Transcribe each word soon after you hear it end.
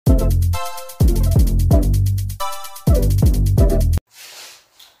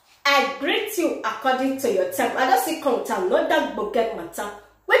I greet you according to your time. I don't see come with another bogen matter.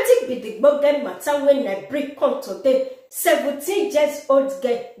 Wetin be the bogen matter when I bring come today? 17 years old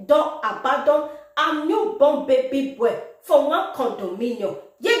girl don abandon a newborn baby boy for one condominium.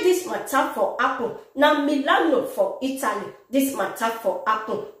 Yeah, this matter for happen. Now Milano for Italy. This matter for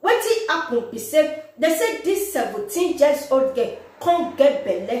happen. Wetin happen be say they say this 17 years old girl can't get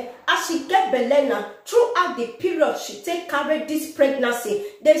belle. As she get belle now, throughout the period she take carry this pregnancy,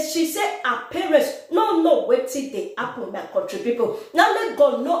 then she say her parents no know wetin dey happen, my country people. Now let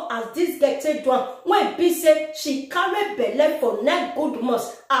God know as this girl take do am. When be say she carry belle for 9 good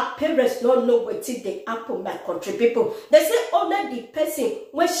months, her parents no know wetin dey happen, my country people. They say only the person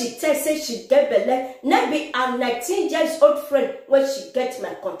when she tell say she get belle, maybe her 19 years old friend when she get,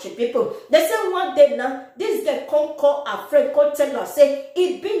 my country people. They say one day now, this girl come call her friend, come tell her say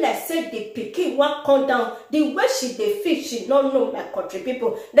it be like say the pikin wan come down. The way she dey feel, she no know, my country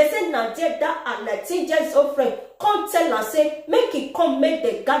people. They say now there that her 19 years old friend come tell her say make it come, make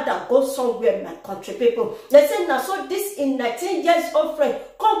the gather go somewhere, my country people. They say now so this in 19 years old friend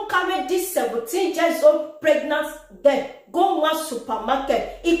come carry this 17 years old pregnant girl go one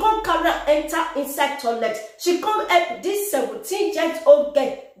supermarket. He come carry her enter inside toilet. She come help this 17 years old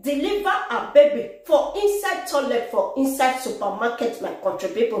girl deliver her baby for inside toilet for inside supermarket, my country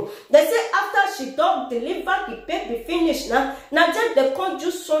people. They say after she don't deliver the baby finish now just they can't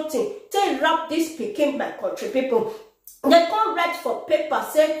do something to wrap this pikin, my country people. They can't write for paper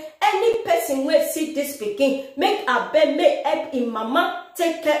say any person will see this pikin make a baby help in mama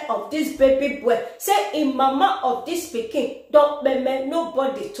take care of this baby boy. Say in mama of this pikin don't make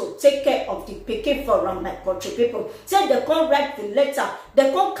nobody to take care of the pikin for my country people. Say they can't write the letter,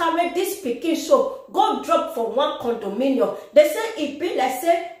 they can't carry this pikin so go drop for one condominium. They say it be like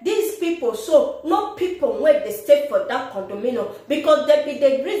say these people so no people where they stay for that condominium because they be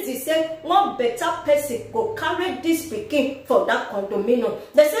the reason say one better person go carry this pikin for that condominium.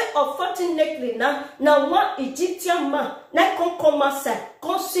 They say unfortunately now one Egyptian man now come outside,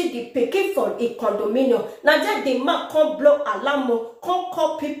 come see the pikin for a condominium. Now just the man come blow alarm, come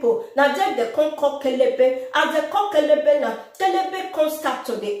call people. Now just they come call Kelebe. As they call Kelebe now, Kelebe come start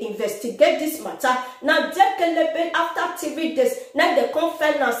to they investigate this matter. Now just Kelebe after 3 days, now they come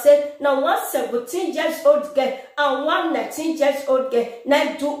find and say now one 17 years old girl and one 19 years old girl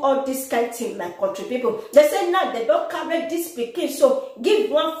now do all this kind of thing, my country people. They say now they don't carry this pikin, so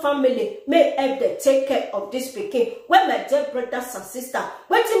give one family may help them take care of this pikin. When my dear brothers and sisters,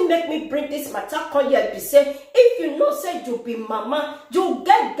 what to make me bring this matter come here be say if you know say you be mama, you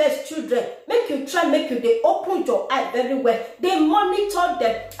get children, make you try make you they open your eye very well. They monitor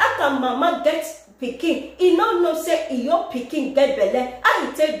them. How can mama get pikin? He no know say your pikin get belle.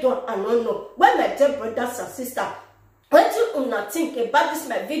 I take down and no know. When my dear brothers and sisters, when you una think about this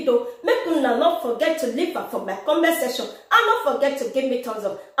my video, make una not forget to leave it for my comment section and not forget to give me thumbs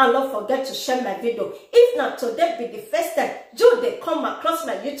up and not forget to share my video. If not today be the first time you they come across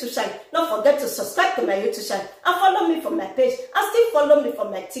my YouTube channel, not forget to subscribe to my YouTube channel and follow me for my page and still follow me for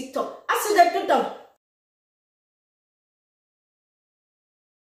my TikTok. As you do that,